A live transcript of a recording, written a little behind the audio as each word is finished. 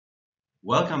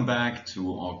Welcome back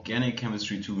to Organic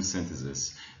Chemistry 2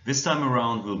 Synthesis. This time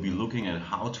around we'll be looking at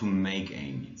how to make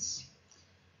amines.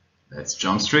 Let's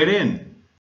jump straight in.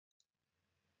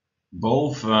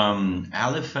 Both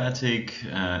aliphatic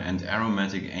and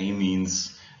aromatic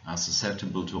amines are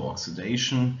susceptible to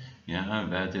oxidation.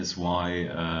 That is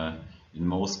why in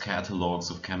most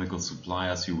catalogs of chemical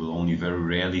suppliers you will only very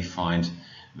rarely find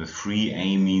the free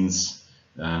amines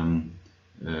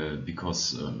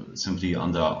because simply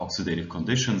under oxidative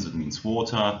conditions, it means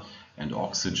water and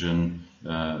oxygen,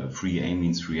 free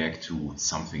amines react to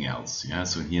something else.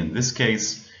 So here in this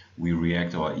case we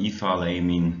react our ethyl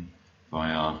amine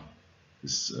via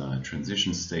this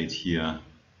transition state here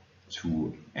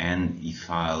to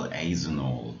N-ethyl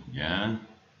azanol.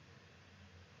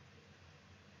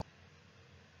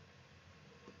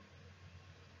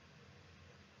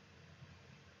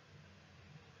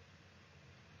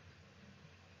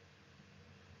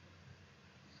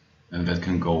 And that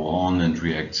can go on and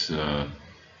react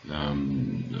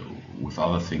with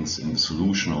other things in the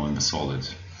solution or in the solid.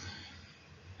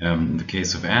 In the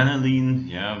case of aniline,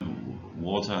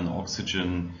 water and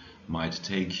oxygen might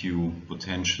take you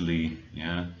potentially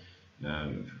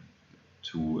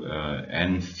to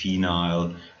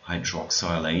N-phenyl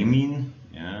hydroxylamine.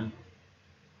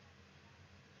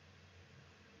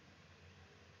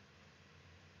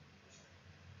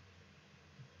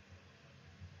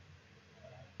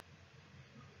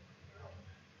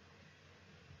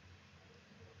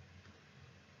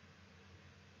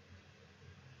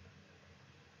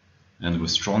 And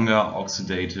with stronger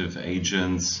oxidative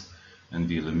agents and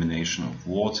the elimination of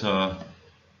water,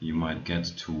 you might get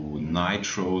to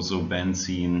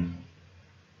nitrosobenzene.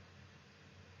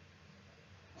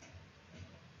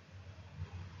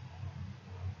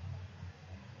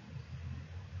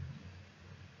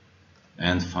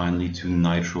 And finally to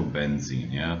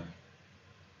nitrobenzene.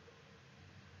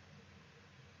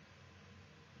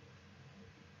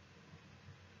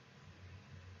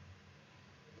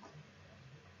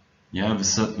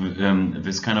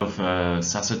 This kind of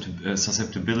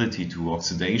susceptibility to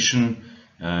oxidation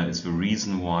is the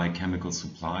reason why chemical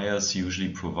suppliers usually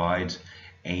provide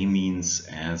amines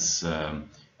as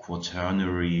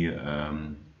quaternary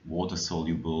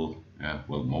water-soluble,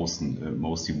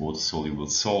 mostly water-soluble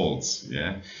salts.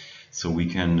 So we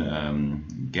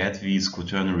can get these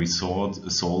quaternary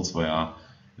salts via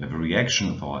the reaction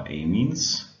of our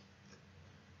amines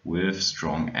with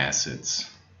strong acids.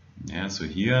 So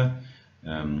here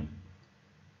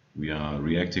we are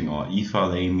reacting our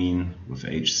ethyl amine with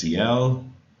HCl.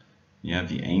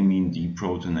 The amine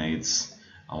deprotonates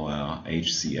our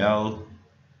HCl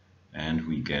and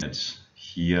we get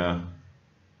here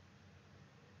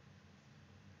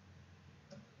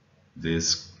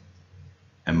this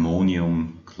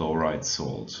ammonium chloride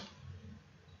salt.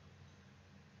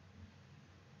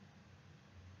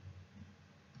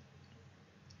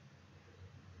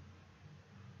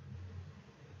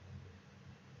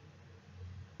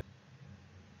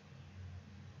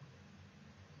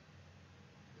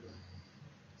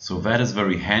 So that is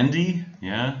very handy.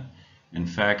 In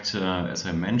fact, as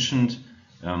I mentioned,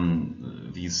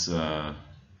 these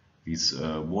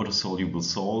water-soluble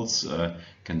salts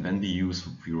can then be used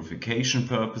for purification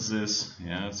purposes.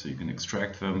 So you can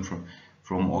extract them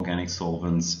from organic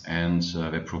solvents, and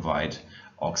they provide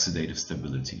oxidative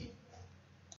stability.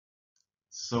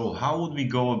 So how would we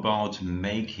go about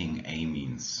making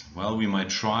amines? Well, we might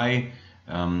try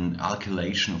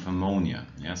alkylation of ammonia.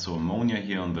 So ammonia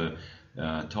here on the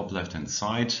top left-hand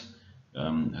side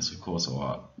as of course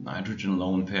our nitrogen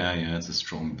lone pair. It's a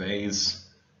strong base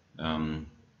and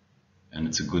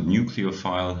it's a good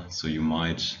nucleophile, so you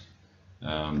might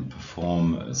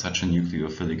perform such a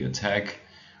nucleophilic attack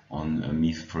on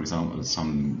for example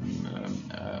some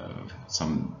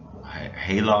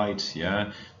halide.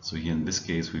 So here in this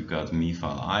case we've got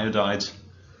methyl iodide.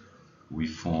 We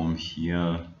form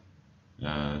here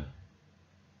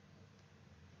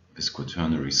this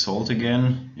quaternary salt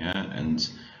again, and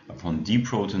upon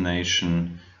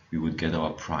deprotonation we would get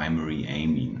our primary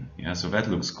amine. So that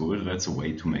looks good. That's a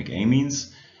way to make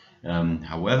amines.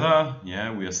 However,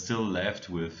 we are still left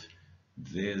with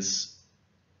this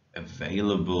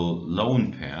available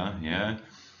lone pair.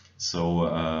 So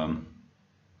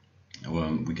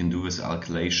we can do this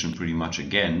alkylation pretty much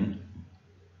again,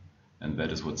 and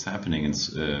that is what's happening in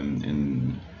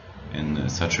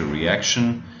such a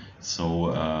reaction.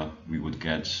 So we would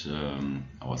get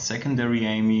our secondary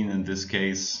amine in this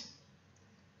case,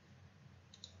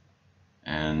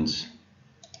 and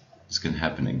this can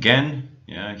happen again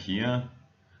here.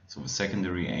 So the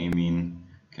secondary amine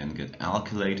can get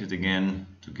alkylated again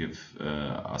to give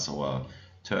us our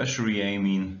tertiary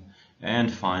amine,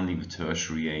 and finally the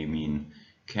tertiary amine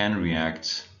can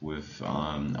react with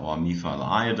our methyl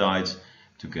iodide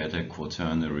to get a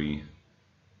quaternary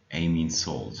amine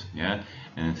salt. Yeah?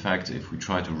 And in fact, if we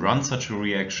try to run such a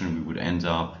reaction, we would end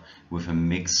up with a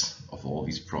mix of all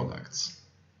these products.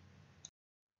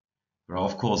 There are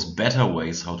of course better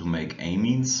ways how to make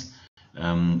amines,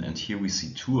 and here we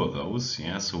see two of those.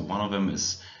 Yeah? So one of them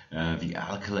is the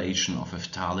alkylation of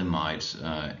phthalimide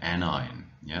anion.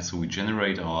 Yeah? So we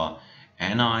generate our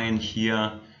anion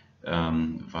here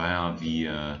via the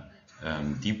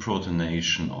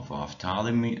deprotonation of our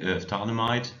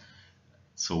phthalimide.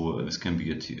 So this can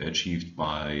be achieved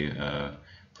by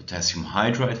potassium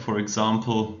hydride, for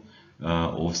example,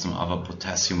 or some other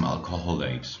potassium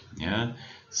alcoholate. Yeah.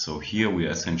 So here we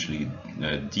are essentially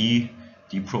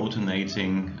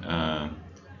deprotonating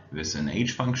with an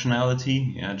H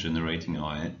functionality, yeah, generating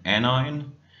our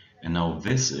anion. And now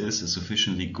this is a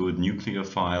sufficiently good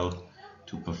nucleophile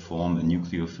to perform a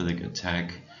nucleophilic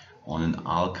attack on an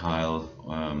alkyl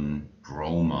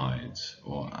bromide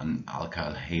or an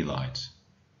alkyl halide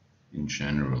in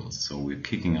general. So we're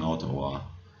kicking out our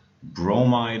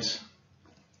bromide,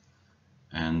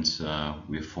 and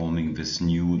we're forming this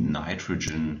new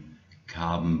nitrogen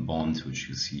carbon bond, which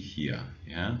you see here.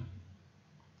 Yeah.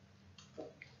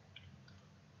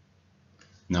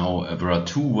 Now there are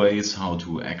two ways how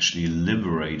to actually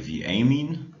liberate the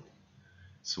amine.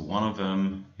 So one of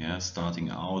them, yeah, starting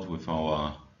out with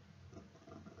our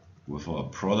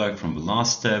product from the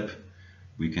last step,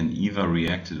 we can either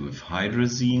react it with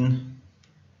hydrazine,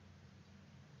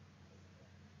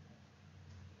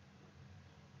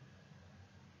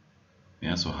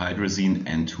 yeah, so hydrazine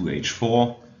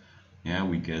N2H4, yeah,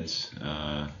 we get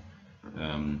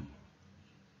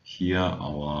here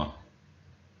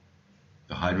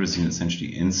the hydrazine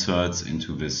essentially inserts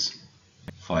into this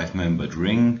 5-membered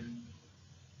ring,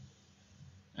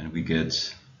 and we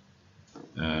get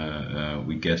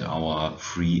our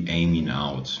free amine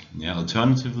out. Yeah.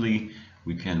 Alternatively,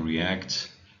 we can react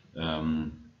we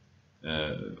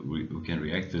can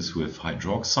react this with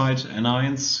hydroxide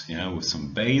anions, yeah, with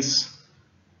some base.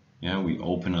 Yeah, we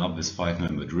open up this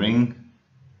 5-membered ring,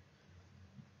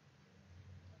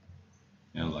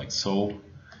 yeah, like so.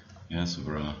 Yeah, so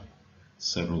there are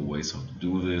several ways how to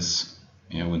do this.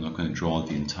 Yeah, we're not going to draw out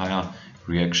the entire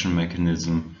reaction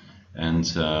mechanism,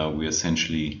 and we're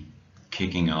essentially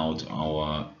kicking out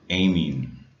our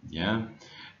amine. Yeah.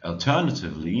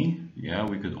 Alternatively, yeah,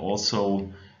 we could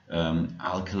also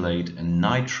alkylate a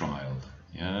nitrile.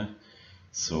 Yeah.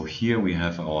 So here we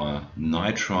have our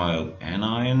nitrile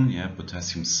anion, yeah,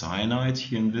 potassium cyanide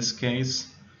here in this case.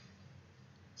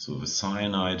 So the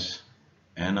cyanide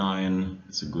anion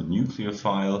is a good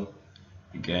nucleophile.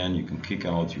 Again, you can kick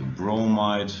out your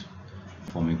bromide,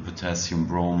 forming potassium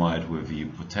bromide with the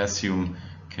potassium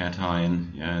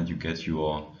cation, yeah, and you get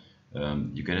your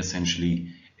essentially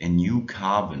a new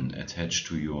carbon attached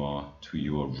to your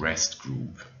rest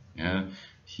group. Yeah,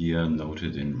 here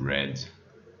noted in red.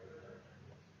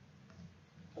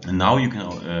 And now you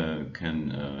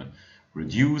can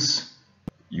reduce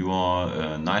your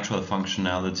nitrile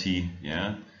functionality,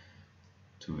 yeah,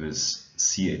 to this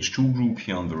CH2 group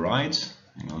here on the right.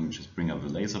 Hang on, let me just bring up the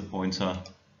laser pointer.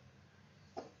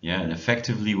 Yeah, and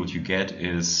effectively what you get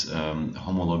is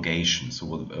homologation. So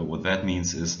what that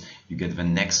means is you get the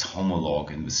next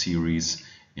homolog in the series,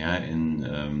 yeah,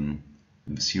 in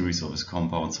the series of this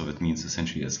compound. So it means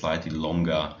essentially a slightly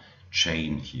longer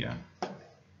chain here.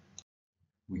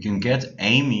 We can get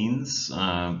amines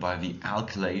by the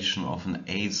alkylation of an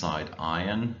azide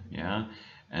ion, yeah,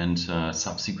 and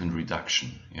subsequent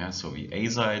reduction. Yeah, so the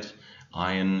azide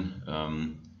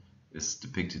ion is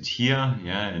depicted here,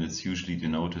 yeah, and it's usually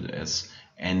denoted as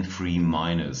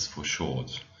N3- for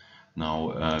short.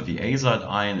 Now, the azide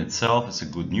ion itself is a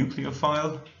good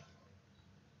nucleophile.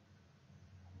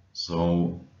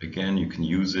 So again, you can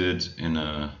use it in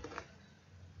an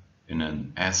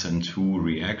SN2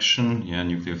 reaction, yeah,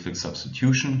 nucleophilic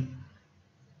substitution,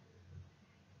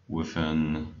 with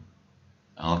an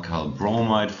alkyl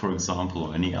bromide, for example,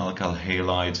 or any alkyl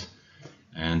halide,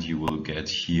 and you will get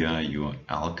here your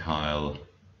alkyl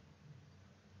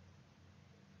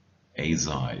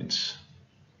azide.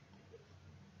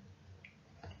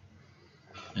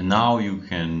 And now you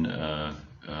can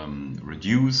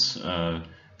reduce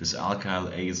this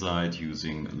alkyl azide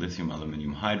using lithium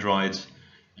aluminium hydride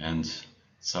and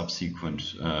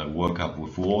subsequent workup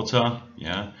with water.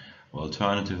 Yeah.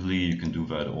 Alternatively, you can do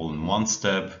that all in one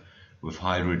step with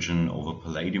hydrogen over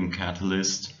palladium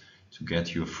catalyst to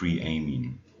get your free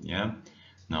amine. Yeah.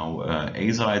 Now,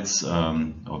 azides,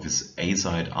 or this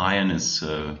azide ion is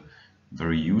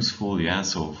very useful. Yeah,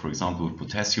 so for example, with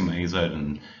potassium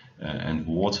azide and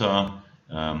water,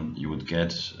 you would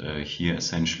get here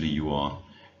essentially your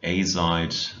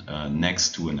azide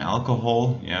next to an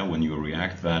alcohol. Yeah, when you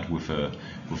react that with an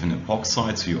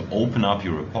epoxide, so you open up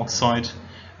your epoxide,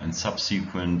 and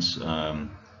subsequent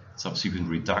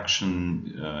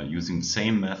reduction using the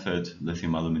same method,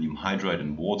 lithium aluminum hydride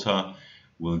and water,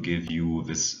 will give you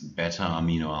this beta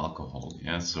amino alcohol.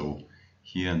 Yeah, so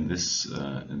here in this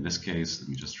case, let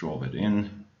me just draw that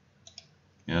in.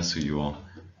 Yeah, so your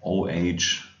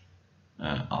OH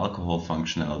alcohol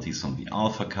functionality is on the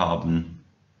alpha carbon,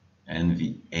 and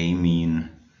the amine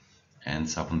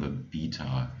ends up on the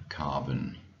beta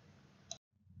carbon.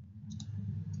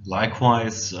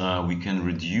 Likewise, we can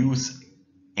reduce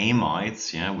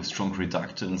amides, yeah, with strong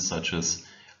reductants such as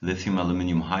lithium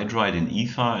aluminum hydride in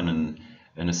ether and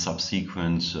a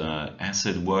subsequent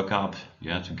acid workup,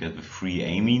 yeah, to get the free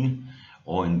amine,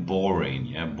 or in borane,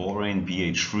 yeah, borane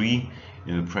BH3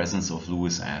 in the presence of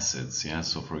Lewis acids, yeah,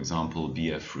 so for example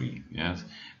BF3, yeah,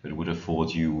 that would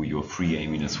afford you your free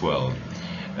amine as well.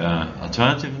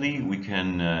 Alternatively, we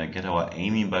can get our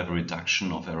amine by the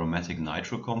reduction of aromatic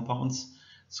nitro compounds.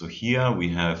 So here we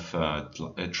have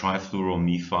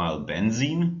trifluoromethyl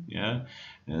benzene. Yeah,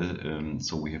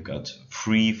 so we have got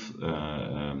free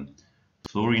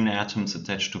fluorine atoms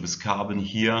attached to this carbon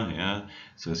here. Yeah,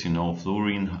 so as you know,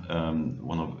 fluorine,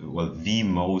 the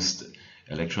most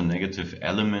electronegative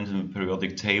element in the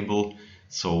periodic table.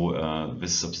 So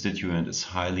this substituent is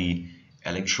highly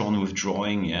electron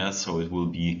withdrawing. Yeah, so it will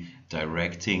be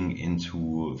directing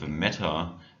into the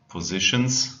meta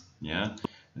positions. Yeah.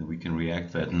 And we can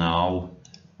react that now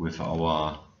with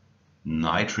our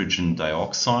nitrogen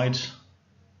dioxide,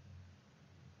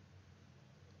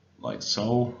 like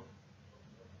so.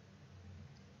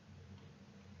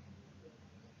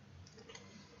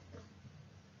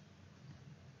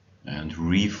 And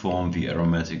reform the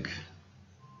aromatic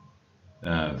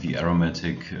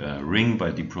ring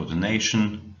by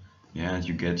deprotonation. Yeah, and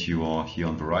you get your, here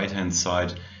on the right hand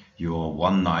side, your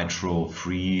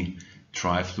 1-nitro-free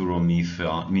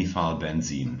trifluoromethyl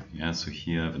benzene. Yeah, so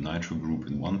here the nitro group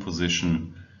in one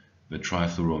position, the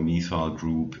trifluoromethyl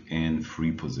group in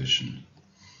 3 position.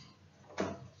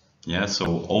 Yeah,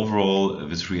 so overall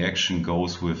this reaction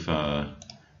goes with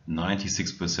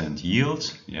 96%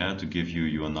 yield, yeah, to give you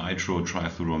your nitro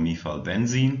trifluoromethyl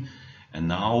benzene. And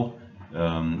now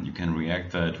you can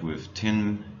react that with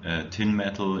tin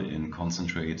metal in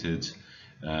concentrated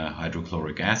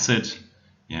hydrochloric acid,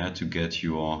 yeah, to get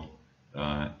your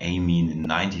amine in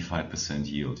 95%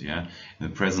 yield. Yeah, in the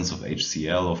presence of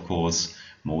HCl, of course,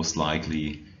 most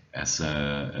likely as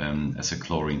a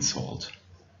chlorine salt.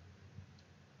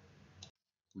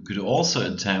 We could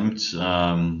also attempt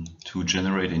to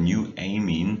generate a new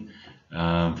amine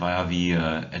via the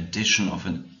addition of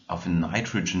a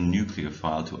nitrogen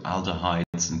nucleophile to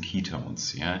aldehydes and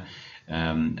ketones. Yeah,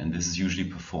 and this is usually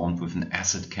performed with an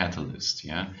acid catalyst.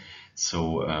 Yeah,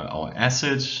 so our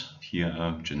acid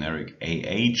here, generic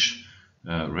AH,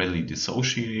 readily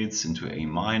dissociates into A-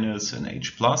 and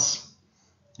H+.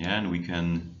 Yeah, and we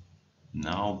can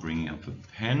now bring up a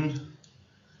pen,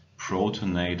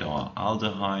 protonate our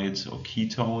aldehyde or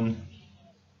ketone,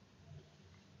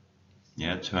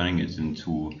 yeah, turning it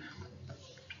into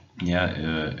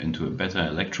a beta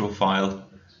electrophile.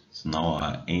 So now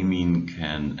our amine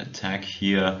can attack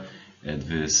here at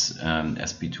this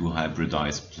sp2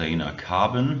 hybridized planar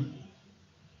carbon.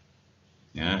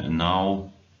 Yeah, and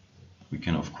now we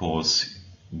can of course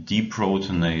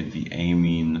deprotonate the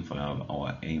amine via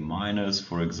our A-,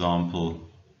 for example.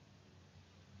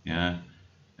 Yeah,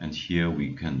 and here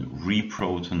we can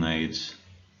reprotonate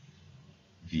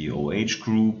the OH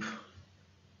group.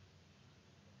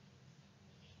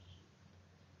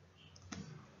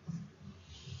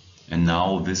 And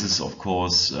now this is of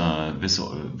course, this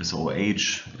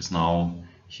OH is now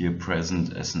here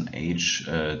present as an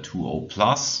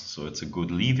H2O+, so it's a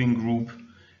good leaving group.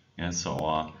 Yeah, so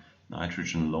our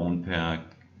nitrogen lone pair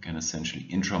can essentially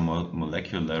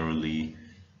intramolecularly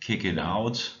kick it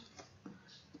out.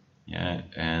 Yeah,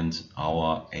 and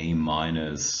our A-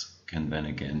 can then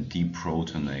again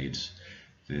deprotonate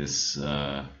this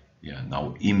now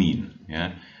imine.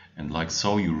 Yeah, and like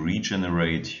so you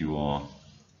regenerate your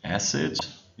acid.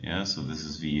 Yeah, so this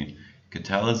is the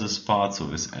catalysis part. So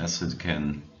this acid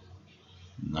can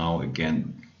now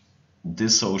again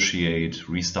dissociate,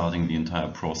 restarting the entire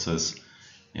process,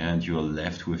 and you are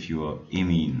left with your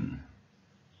imine.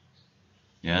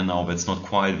 Yeah, now that's not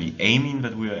quite the amine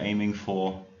that we are aiming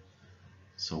for,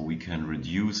 so we can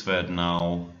reduce that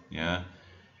now, yeah,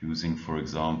 using, for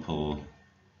example,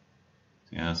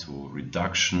 Yeah, so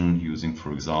reduction using,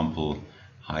 for example,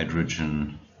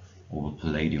 hydrogen over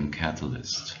palladium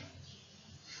catalyst.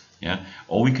 Yeah,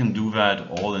 or we can do that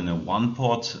all in a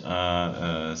one-pot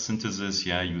synthesis.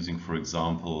 Yeah, using, for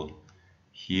example,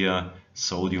 here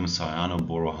sodium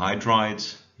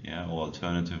cyanoborohydride. Yeah, or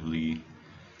alternatively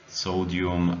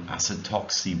sodium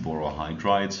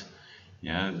acetoxyborohydride.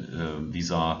 Yeah,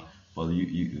 these are, well,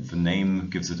 the name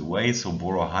gives it away. So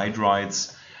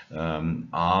borohydrides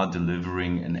are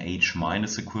delivering an H-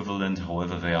 equivalent.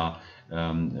 However, they are,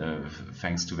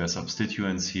 thanks to their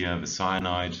substituents here, the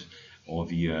cyanide or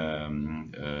the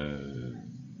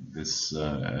this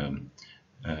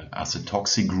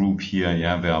acetoxy group here,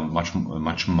 yeah, they are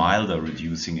much milder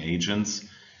reducing agents.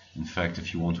 In fact,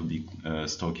 if you want to be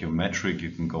stoichiometric,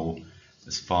 you can go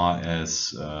as far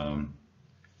as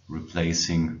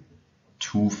replacing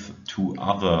two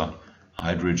other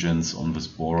hydrogens on this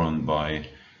boron by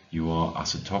your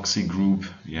acetoxy group.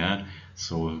 Yeah,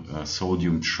 so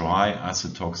sodium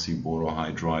triacetoxy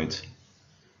borohydride.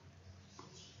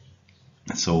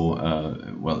 So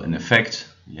well, in effect,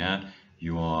 yeah,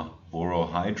 your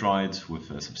borohydride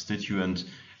with a substituent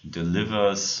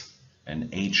delivers an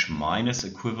H-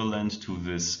 equivalent to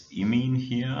this imine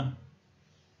here.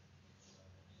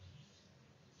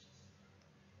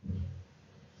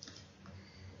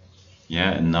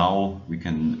 Yeah, and now we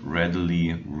can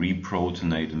readily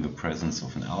reprotonate in the presence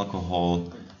of an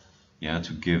alcohol, yeah,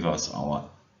 to give us our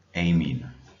amine.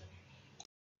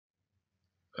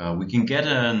 We can get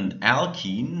an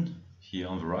alkene here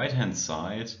on the right hand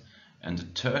side and a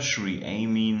tertiary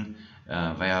amine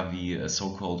via the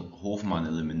so-called Hofmann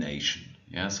elimination.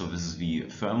 Yeah, so this is the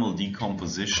thermal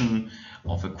decomposition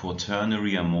of a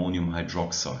quaternary ammonium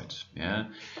hydroxide. Yeah,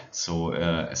 so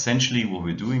essentially what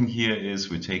we're doing here is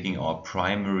we're taking our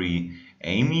primary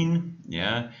amine,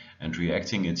 yeah, and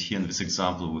reacting it here in this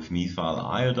example with methyl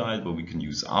iodide, but we can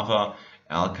use other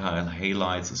alkyl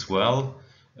halides as well.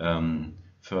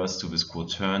 First to this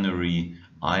quaternary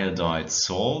iodide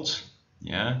salt,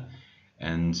 yeah,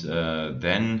 and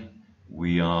then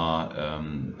we are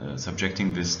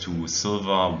subjecting this to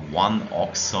silver 1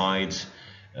 oxide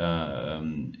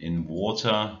in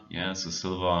water. Yeah, so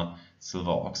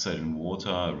silver oxide in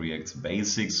water reacts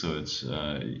basic, so it,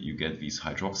 you get these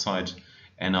hydroxide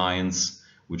anions,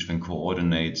 which then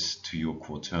coordinate to your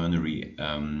quaternary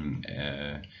amine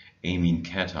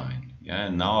cation. Yeah,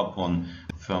 and now upon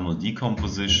thermal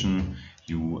decomposition,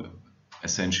 you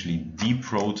essentially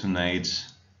deprotonate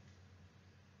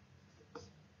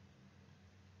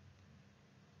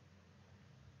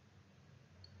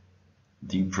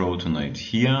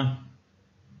here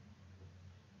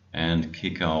and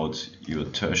kick out your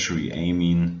tertiary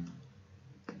amine,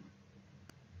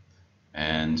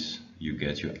 and you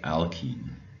get your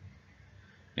alkene.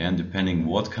 And depending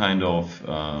what kind of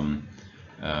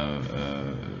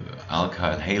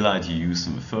alkyl halide you use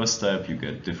in the first step, you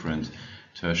get different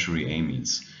tertiary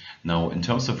amines. Now, in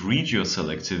terms of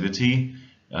regioselectivity,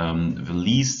 the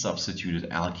least substituted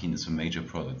alkene is a major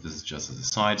product. This is just as a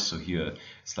side. So here,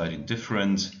 slightly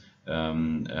different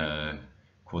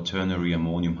quaternary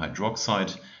ammonium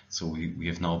hydroxide. So we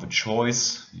have now the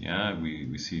choice. Yeah,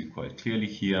 we see it quite clearly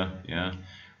here. Yeah,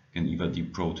 we can either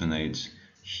deprotonate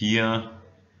here,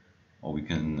 or we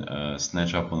can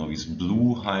snatch up one of these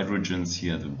blue hydrogens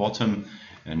here at the bottom.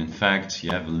 And in fact,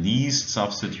 yeah, the least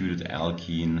substituted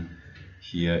alkene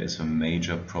here is a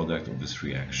major product of this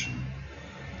reaction.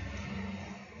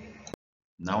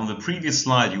 Now, on the previous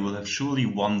slide, you will have surely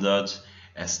wondered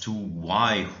as to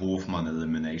why Hofmann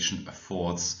elimination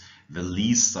affords the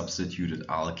least substituted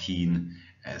alkene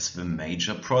as the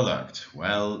major product.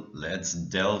 Well, let's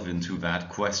delve into that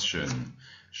question,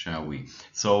 shall we?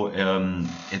 So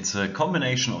it's a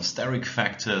combination of steric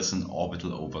factors and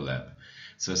orbital overlap.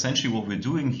 So essentially what we're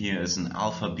doing here is an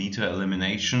alpha-beta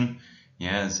elimination.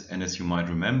 Yes, and as you might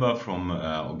remember from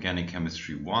Organic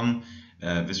Chemistry 1,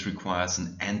 this requires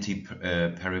an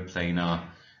anti-periplanar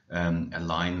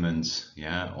alignment,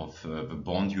 yeah, of the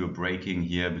bond you are breaking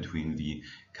here between the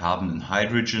carbon and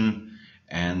hydrogen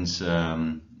and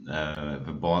the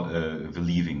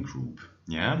leaving group.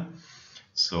 Yeah,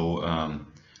 so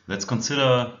let's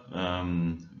consider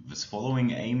this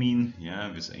following amine.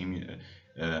 Yeah, this amine,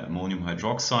 ammonium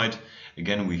hydroxide.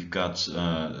 Again, we've got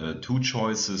two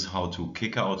choices how to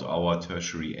kick out our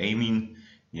tertiary amine.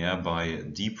 Yeah, by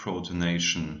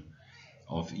deprotonation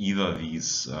of either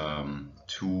these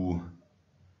two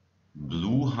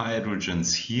blue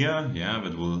hydrogens here, yeah,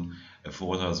 that will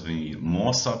afford us the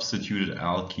more substituted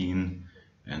alkene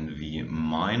and the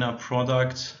minor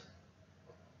product,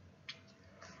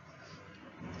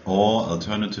 Or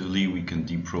alternatively, we can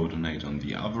deprotonate on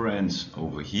the other end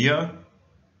over here,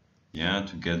 yeah,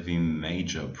 to get the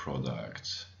major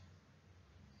product.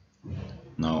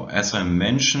 Now, as I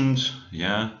mentioned,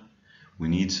 yeah, we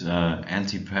need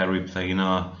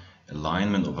anti-periplanar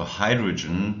alignment of a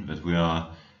hydrogen that we are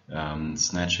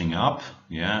snatching up,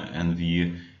 yeah, and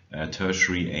the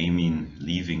tertiary amine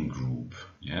leaving group,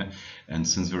 yeah. And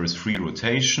since there is free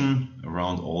rotation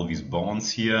around all these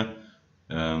bonds here,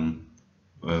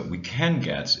 we can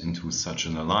get into such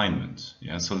an alignment.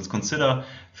 Yeah, so let's consider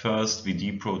first the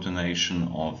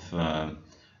deprotonation of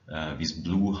these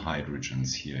blue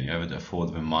hydrogens here, yeah, that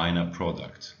afford the minor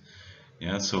product.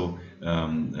 Yeah, so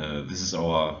this is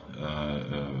our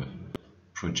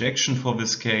projection for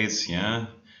this case, yeah,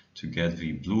 to get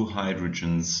the blue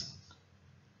hydrogens,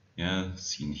 yeah,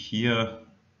 seen here,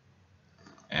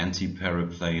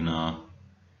 anti-periplanar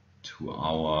to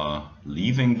our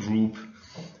leaving group.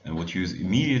 And what you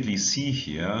immediately see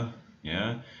here,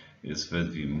 yeah, is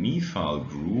that the methyl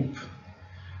group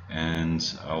and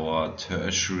our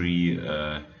tertiary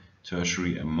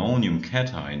ammonium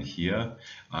cation here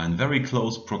are in very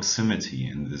close proximity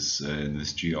in this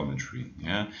geometry.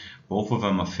 Yeah, both of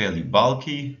them are fairly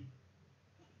bulky.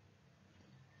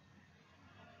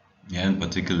 Yeah, in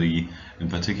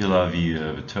particular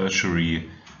the tertiary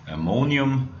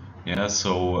ammonium. Yeah,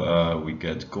 so we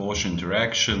get gauge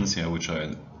interactions, yeah, which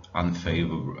are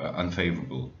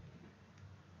unfavorable.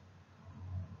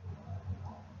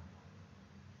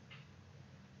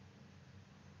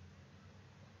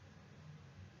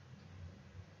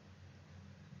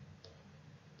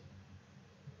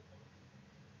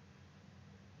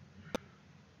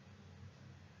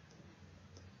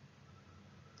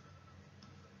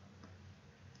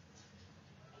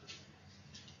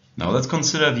 Now let's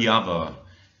consider the other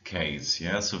case,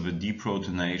 yeah, so the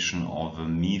deprotonation of a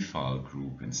methyl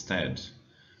group instead.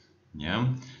 Yeah,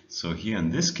 so here in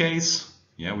this case,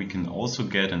 yeah, we can also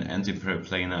get an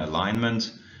anti-periplanar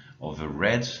alignment of the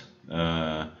red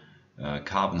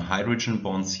carbon-hydrogen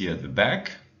bonds here at the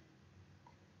back,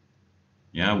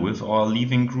 yeah, with our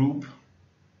leaving group.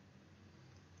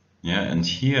 Yeah, and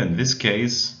here in this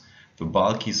case, the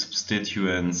bulky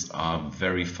substituents are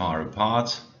very far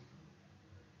apart.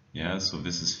 Yeah, so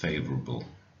this is favorable.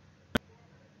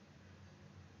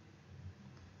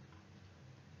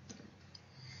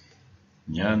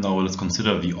 Yeah, now let's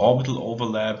consider the orbital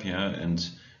overlap. Yeah, and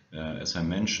as I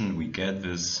mentioned, we get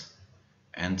this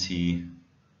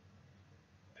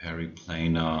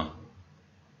anti-periplanar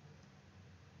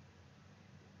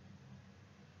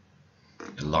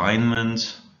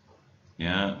alignment,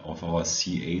 yeah, of our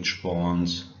CH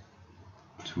bond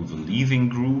to the leaving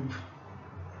group.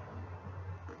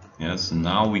 Yeah, so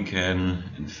now we can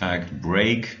in fact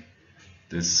break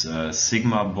this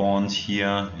sigma bond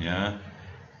here, yeah,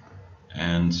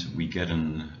 and we get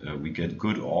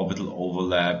good orbital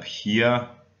overlap here,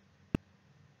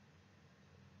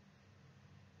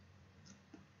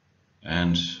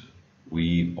 and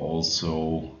we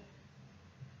also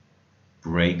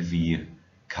break the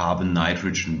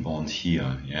carbon-nitrogen bond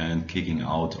here, yeah, and kicking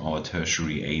out our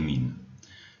tertiary amine.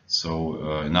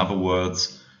 So in other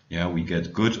words, yeah, we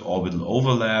get good orbital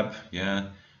overlap, yeah,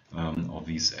 of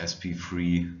these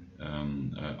sp3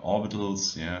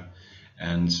 orbitals, yeah,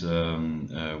 and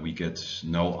we get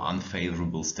no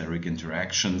unfavorable steric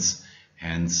interactions.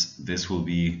 Hence, this will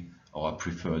be our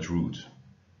preferred route.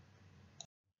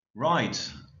 Right.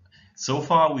 So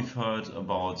far, we've heard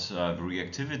about the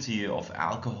reactivity of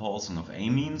alcohols and of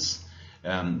amines.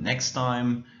 Next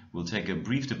time, we'll take a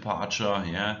brief departure,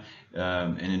 yeah,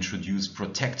 and introduce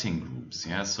protecting groups.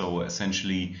 Yeah, so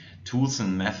essentially tools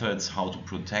and methods how to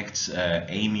protect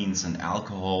amines and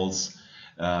alcohols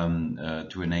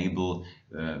to enable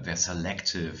their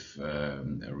selective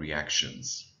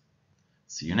reactions.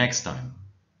 See you next time.